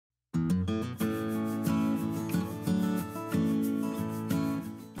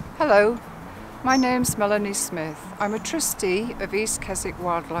Hello, my name's Melanie Smith. I'm a trustee of East Keswick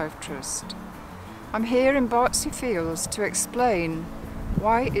Wildlife Trust. I'm here in Bardsey Fields to explain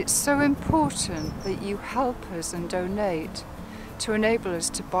why it's so important that you help us and donate to enable us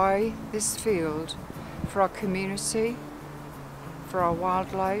to buy this field for our community, for our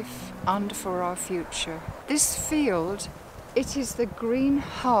wildlife and for our future. This field, it is the green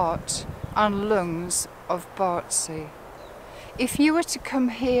heart and lungs of Bardsey. If you were to come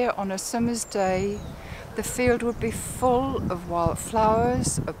here on a summer's day, the field would be full of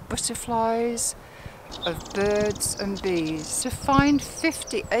wildflowers, of butterflies, of birds and bees. To find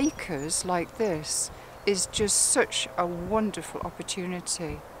 50 acres like this is just such a wonderful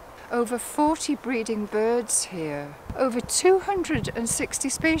opportunity. Over 40 breeding birds here, over 260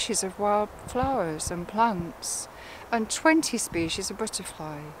 species of wildflowers and plants, and 20 species of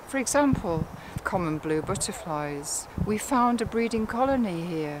butterfly. For example, common blue butterflies. We found a breeding colony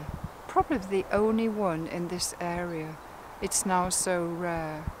here, probably the only one in this area. It's now so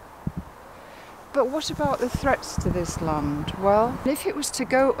rare. But what about the threats to this land? Well, if it was to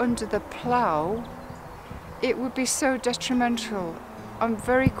go under the plough, it would be so detrimental, and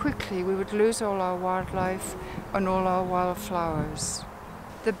very quickly we would lose all our wildlife and all our wildflowers.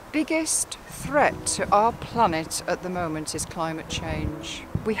 The biggest threat to our planet at the moment is climate change.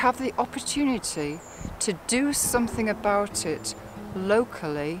 We have the opportunity to do something about it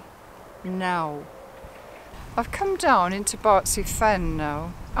locally now. I've come down into Bardsey Fen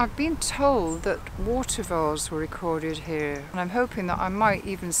now. I've been told that waterfowl were recorded here, and I'm hoping that I might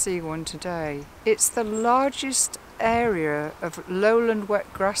even see one today. It's the largest area of lowland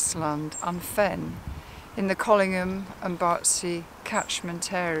wet grassland and fen in the Collingham and Bardsey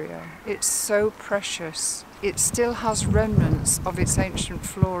catchment area. It's so precious. It still has remnants of its ancient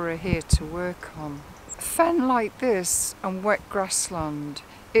flora here to work on. Fen like this and wet grassland,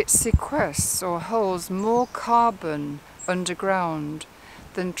 it sequests or holds more carbon underground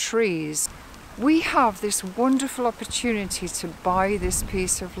than trees. We have this wonderful opportunity to buy this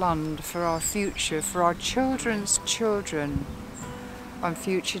piece of land for our future, for our children's children and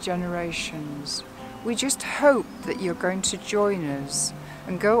future generations. We just hope that you're going to join us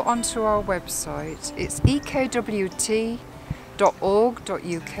and go onto our website. It's ekwt.org.uk.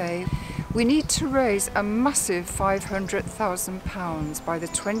 We need to raise a massive £500,000 by the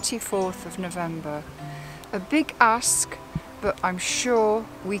 24th of November. A big ask, but I'm sure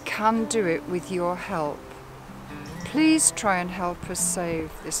we can do it with your help. Please try and help us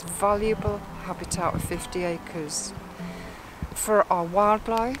save this valuable habitat of 50 acres for our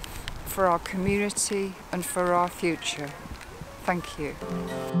wildlife, for our community and for our future. Thank you.